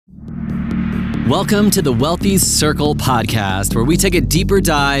Welcome to the Wealthy's Circle podcast, where we take a deeper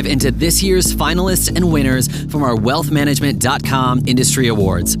dive into this year's finalists and winners from our wealthmanagement.com industry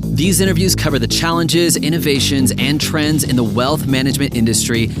awards. These interviews cover the challenges, innovations, and trends in the wealth management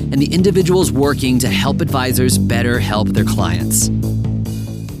industry and the individuals working to help advisors better help their clients.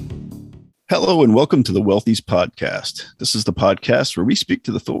 Hello and welcome to the Wealthy's podcast. This is the podcast where we speak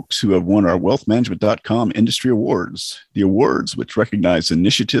to the folks who have won our wealthmanagement.com industry awards, the awards which recognize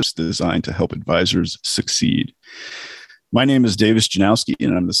initiatives designed to help advisors succeed. My name is Davis Janowski,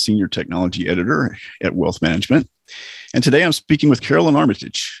 and I'm the Senior Technology Editor at Wealth Management. And today I'm speaking with Carolyn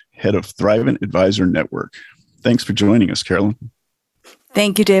Armitage, Head of Thrivent Advisor Network. Thanks for joining us, Carolyn.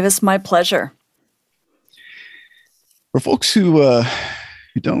 Thank you, Davis. My pleasure. For folks who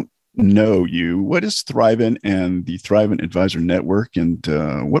don't know you, what is Thrivent and the Thrivent Advisor Network, and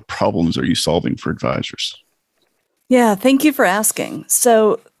what problems are you solving for advisors? Yeah, thank you for asking.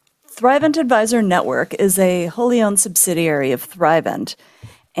 So Thrivent Advisor Network is a wholly owned subsidiary of Thrivent,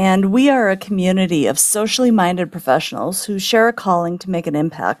 and we are a community of socially minded professionals who share a calling to make an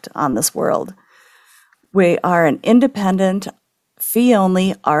impact on this world. We are an independent,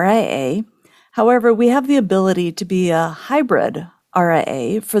 fee-only RIA. However, we have the ability to be a hybrid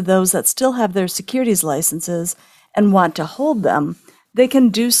RIA for those that still have their securities licenses and want to hold them. They can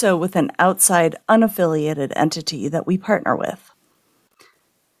do so with an outside unaffiliated entity that we partner with.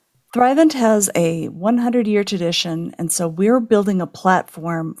 Thrivent has a 100-year tradition, and so we're building a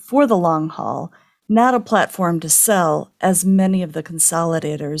platform for the long haul, not a platform to sell, as many of the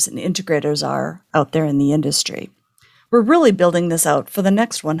consolidators and integrators are out there in the industry. We're really building this out for the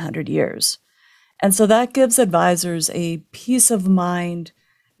next 100 years. And so that gives advisors a peace of mind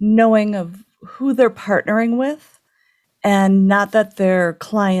knowing of who they're partnering with, and not that their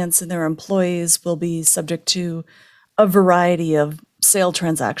clients and their employees will be subject to a variety of sale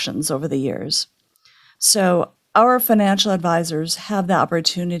transactions over the years. So our financial advisors have the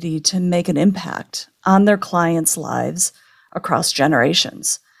opportunity to make an impact on their clients' lives across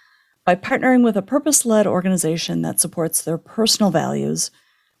generations. By partnering with a purpose-led organization that supports their personal values,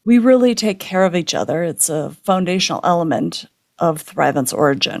 we really take care of each other. It's a foundational element of Thrivent's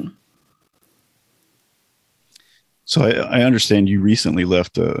origin. So I understand you recently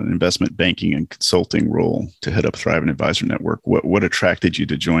left an investment banking and consulting role to head up Thrivent Advisor Network. What attracted you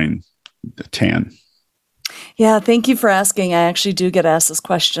to join the TAN? Yeah, thank you for asking. I actually do get asked this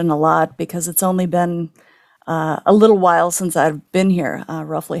question a lot because it's only been a little while since I've been here,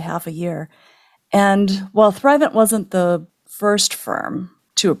 roughly half a year. And while Thrivent wasn't the first firm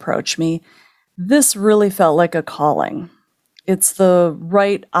to approach me, this really felt like a calling. It's the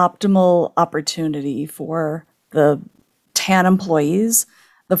right optimal opportunity for the TAN employees,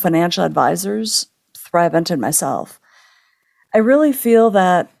 the financial advisors, Thrivent, and myself. I really feel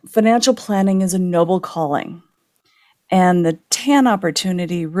that financial planning is a noble calling, and the TAN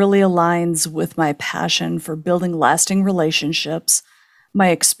opportunity really aligns with my passion for building lasting relationships, my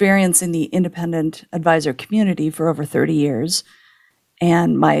experience in the independent advisor community for over 30 years,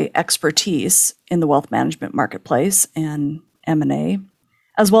 and my expertise in the wealth management marketplace and M&A,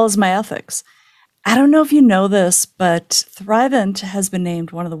 as well as my ethics. I don't know if you know this, but Thrivent has been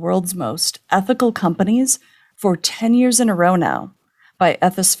named one of the world's most ethical companies for 10 years in a row now by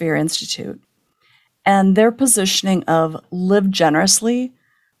Ethisphere Institute. And their positioning of live generously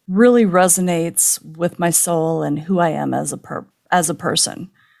really resonates with my soul and who I am as a person.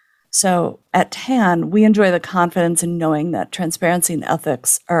 So at TAN, we enjoy the confidence in knowing that transparency and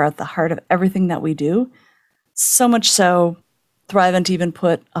ethics are at the heart of everything that we do. So much so, Thrivent even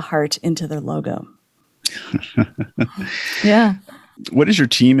put a heart into their logo. Yeah. What is your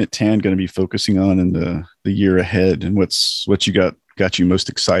team at TAN going to be focusing on in the year ahead, and what you got you most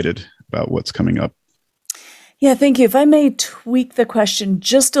excited about what's coming up? Yeah, thank you. If I may tweak the question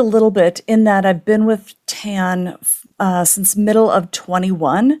just a little bit, in that I've been with TAN since middle of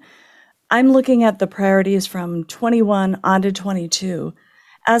 21. I'm looking at the priorities from 21 on to 22.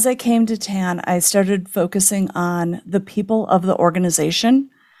 As I came to TAN, I started focusing on the people of the organization.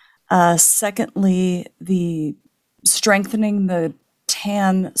 Secondly, the strengthening the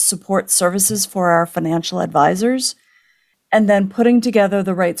TAN support services for our financial advisors, and then putting together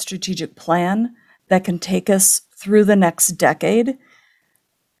the right strategic plan that can take us through the next decade,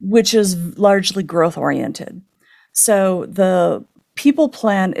 which is largely growth oriented. So the people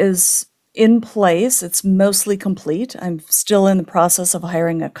plan is in place. It's mostly complete. I'm still in the process of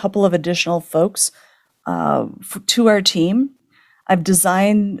hiring a couple of additional folks to our team. I've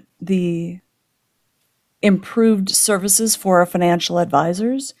designed the improved services for our financial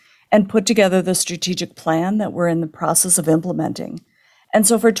advisors and put together the strategic plan that we're in the process of implementing. And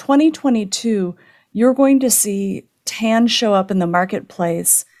so for 2022, you're going to see TAN show up in the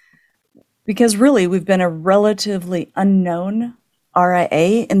marketplace because really we've been a relatively unknown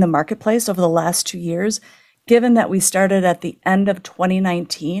RIA in the marketplace over the last 2 years, given that we started at the end of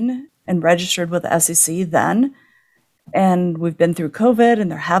 2019 and registered with the SEC then. And we've been through COVID and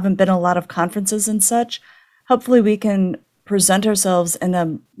there haven't been a lot of conferences and such. Hopefully we can present ourselves in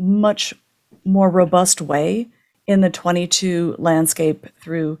a much more robust way in the 22 landscape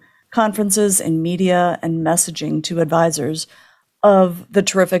through conferences and media and messaging to advisors of the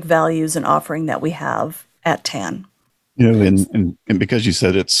terrific values and offering that we have at TAN. And because you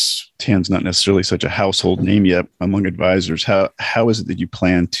said TAN's not necessarily such a household name yet among advisors, how is it that you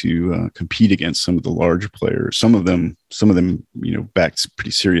plan to compete against some of the larger players? Some of them, backed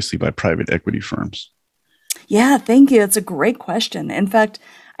pretty seriously by private equity firms. Yeah, thank you. It's a great question. In fact,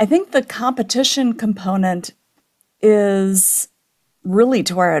 I think the competition component is really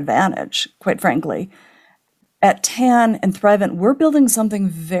to our advantage, quite frankly. At TAN and Thrivent, we're building something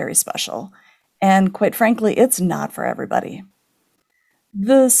very special. And quite frankly, it's not for everybody.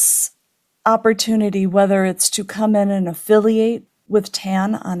 This opportunity, whether it's to come in and affiliate with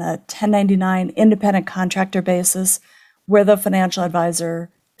TAN on a 1099 independent contractor basis, where the financial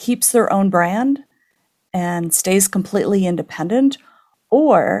advisor keeps their own brand and stays completely independent,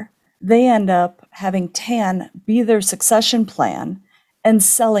 or they end up having TAN be their succession plan and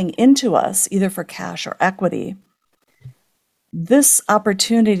selling into us either for cash or equity. This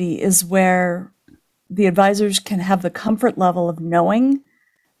opportunity is where the advisors can have the comfort level of knowing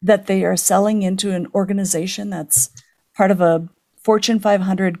that they are selling into an organization that's part of a Fortune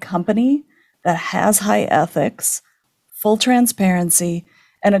 500 company that has high ethics, full transparency,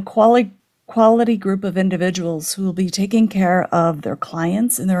 and a quality group of individuals who will be taking care of their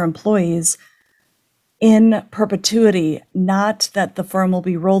clients and their employees in perpetuity, not that the firm will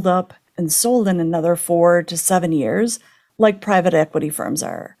be rolled up and sold in another 4 to 7 years like private equity firms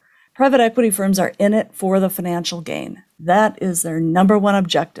are. Private equity firms are in it for the financial gain. That is their number one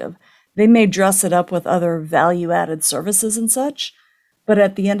objective. They may dress it up with other value-added services and such, but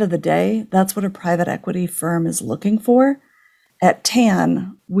at the end of the day, that's what a private equity firm is looking for. At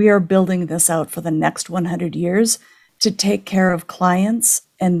TAN, we are building this out for the next 100 years to take care of clients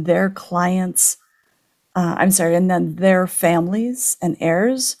and their clients, and then their families and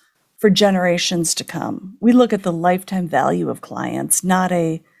heirs for generations to come. We look at the lifetime value of clients, not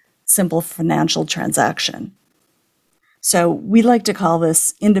a simple financial transaction. So we like to call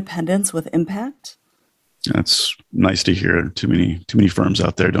this independence with impact. That's nice to hear. Too many firms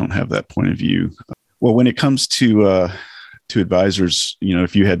out there don't have that point of view. Well, when it comes to advisors,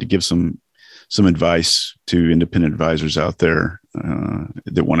 if you had to give some advice to independent advisors out there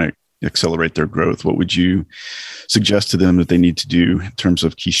that want to accelerate their growth, what would you suggest to them that they need to do in terms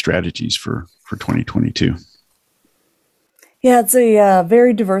of key strategies for 2022? Yeah, it's a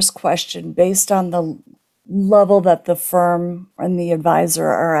very diverse question based on the level that the firm and the advisor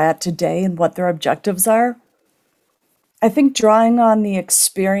are at today and what their objectives are. I think drawing on the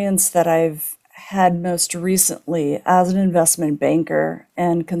experience that I've had most recently as an investment banker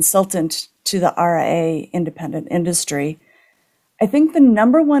and consultant to the RIA independent industry, I think the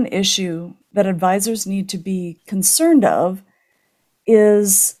number one issue that advisors need to be concerned of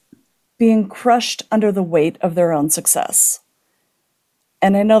is being crushed under the weight of their own success.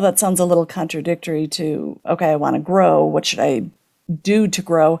 And I know that sounds a little contradictory to, okay, I want to grow. What should I do to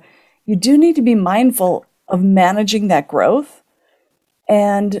grow? You do need to be mindful of managing that growth.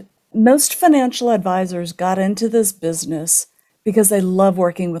 And most financial advisors got into this business because they love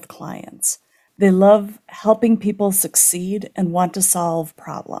working with clients. They love helping people succeed and want to solve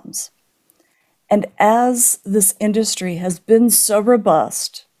problems. And as this industry has been so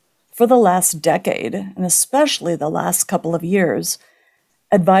robust for the last decade, and especially the last couple of years,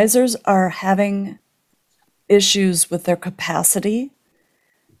 advisors are having issues with their capacity,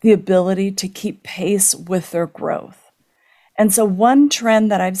 the ability to keep pace with their growth. And so one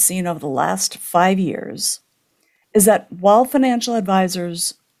trend that I've seen over the last 5 years is that while financial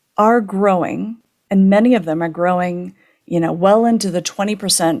advisors are growing, and many of them are growing, well into the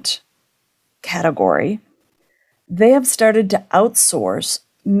 20% category, they have started to outsource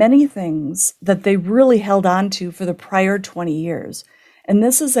many things that they really held on to for the prior 20 years. And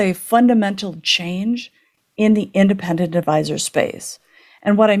this is a fundamental change in the independent advisor space.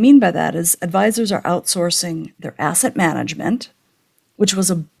 And what I mean by that is advisors are outsourcing their asset management, which was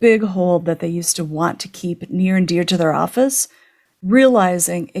a big hold that they used to want to keep near and dear to their office,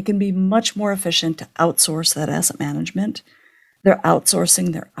 realizing it can be much more efficient to outsource that asset management. They're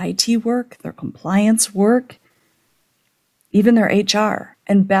outsourcing their IT work, their compliance work. even their HR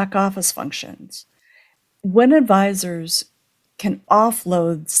and back office functions. When advisors can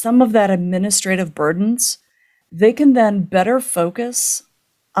offload some of that administrative burdens, they can then better focus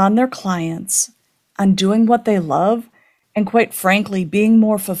on their clients, on doing what they love, and quite frankly, being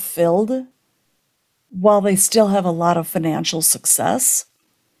more fulfilled while they still have a lot of financial success.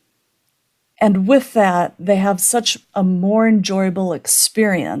 And with that, they have such a more enjoyable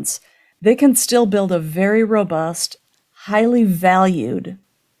experience. They can still build a very robust, highly valued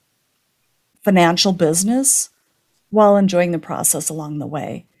financial business while enjoying the process along the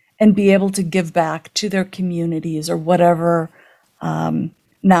way and be able to give back to their communities or whatever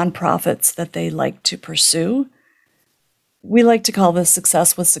nonprofits that they like to pursue. We like to call this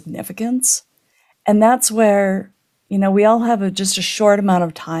success with significance. And that's where, we all have just a short amount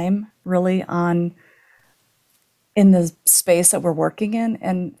of time really in the space that we're working in.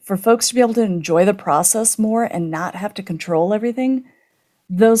 And for folks to be able to enjoy the process more and not have to control everything,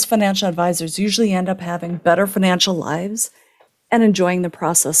 those financial advisors usually end up having better financial lives and enjoying the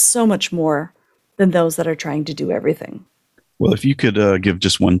process so much more than those that are trying to do everything. Well, if you could give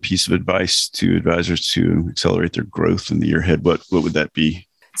just one piece of advice to advisors to accelerate their growth in the year ahead, what would that be?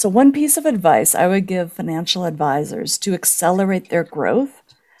 So one piece of advice I would give financial advisors to accelerate their growth,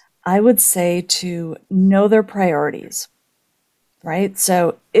 I would say to know their priorities, right?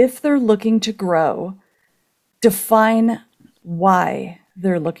 So if they're looking to grow, define why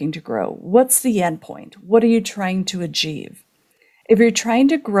they're looking to grow. What's the end point? What are you trying to achieve? If you're trying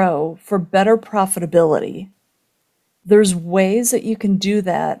to grow for better profitability, there's ways that you can do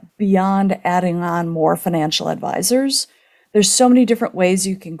that beyond adding on more financial advisors. There's so many different ways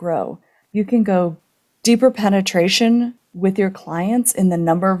you can grow. You can go deeper penetration with your clients in the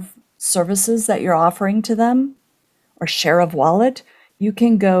number of services that you're offering to them or share of wallet. You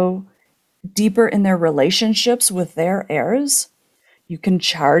can go deeper in their relationships with their heirs. You can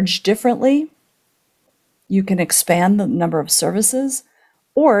charge differently. You can expand the number of services,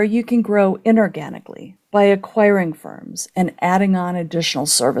 or you can grow inorganically by acquiring firms and adding on additional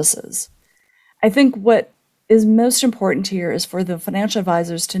services. I think what is most important here is for the financial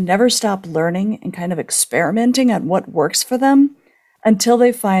advisors to never stop learning and kind of experimenting at what works for them until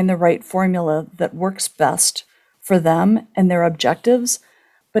they find the right formula that works best for them and their objectives.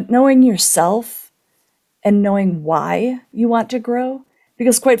 But knowing yourself and knowing why you want to grow,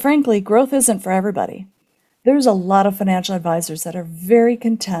 because quite frankly, growth isn't for everybody. There's a lot of financial advisors that are very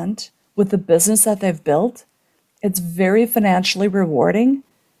content with the business that they've built. It's very financially rewarding.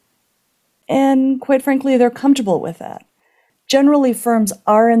 And quite frankly, they're comfortable with that. Generally, firms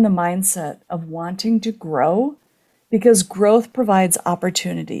are in the mindset of wanting to grow because growth provides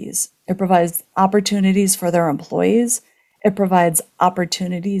opportunities. It provides opportunities for their employees. It provides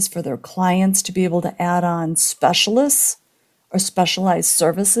opportunities for their clients to be able to add on specialists or specialized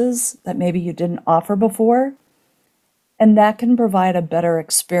services that maybe you didn't offer before. And that can provide a better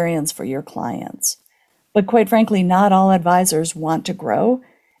experience for your clients. But quite frankly, not all advisors want to grow.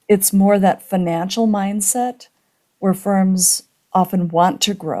 It's more that financial mindset where firms often want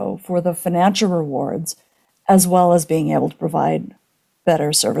to grow for the financial rewards as well as being able to provide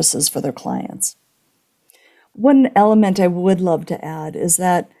better services for their clients. One element I would love to add is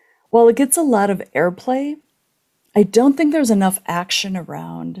that while it gets a lot of airplay, I don't think there's enough action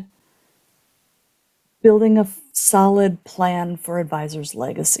around building a solid plan for advisors'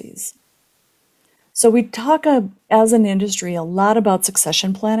 legacies. So we talk as an industry a lot about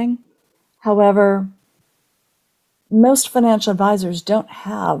succession planning. However, most financial advisors don't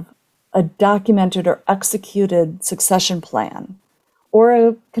have a documented or executed succession plan or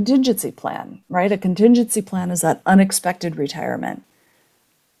a contingency plan, right? A contingency plan is that unexpected retirement.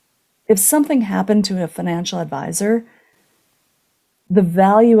 If something happened to a financial advisor, the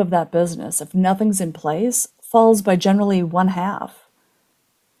value of that business, if nothing's in place, falls by generally 1/2.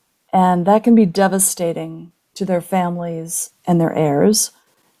 And that can be devastating to their families and their heirs,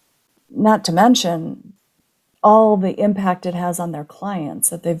 not to mention all the impact it has on their clients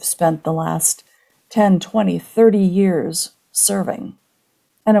that they've spent the last 10, 20, 30 years serving.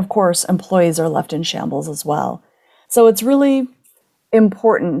 And of course, employees are left in shambles as well. So it's really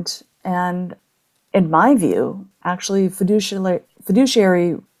important and, in my view, actually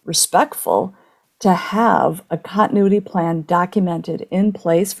fiduciary respectful to have a continuity plan documented in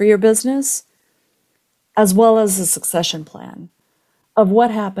place for your business, as well as a succession plan of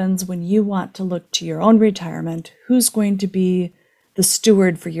what happens when you want to look to your own retirement, who's going to be the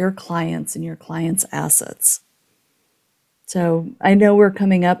steward for your clients and your clients' assets. So I know we're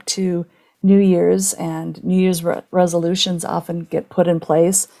coming up to New Year's, and New Year's resolutions often get put in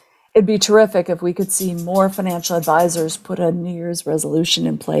place. it'd be terrific if we could see more financial advisors put a New Year's resolution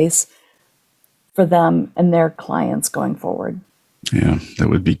in place for them and their clients going forward. Yeah, that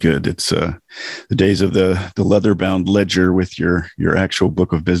would be good. It's the days of the leather-bound ledger with your actual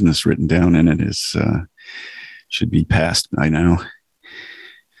book of business written down in it should be past by now.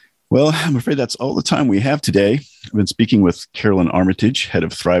 Well, I'm afraid that's all the time we have today. I've been speaking with Carolyn Armitage, head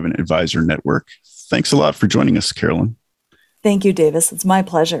of Thrivent Advisor Network. Thanks a lot for joining us, Carolyn. Thank you, Davis. It's my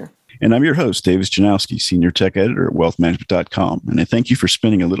pleasure. And I'm your host, Davis Janowski, Senior Tech Editor at wealthmanagement.com. And I thank you for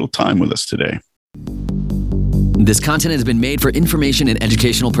spending a little time with us today. This content has been made for information and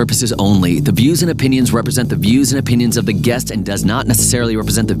educational purposes only. The views and opinions represent the views and opinions of the guest and does not necessarily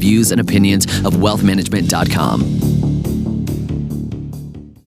represent the views and opinions of wealthmanagement.com.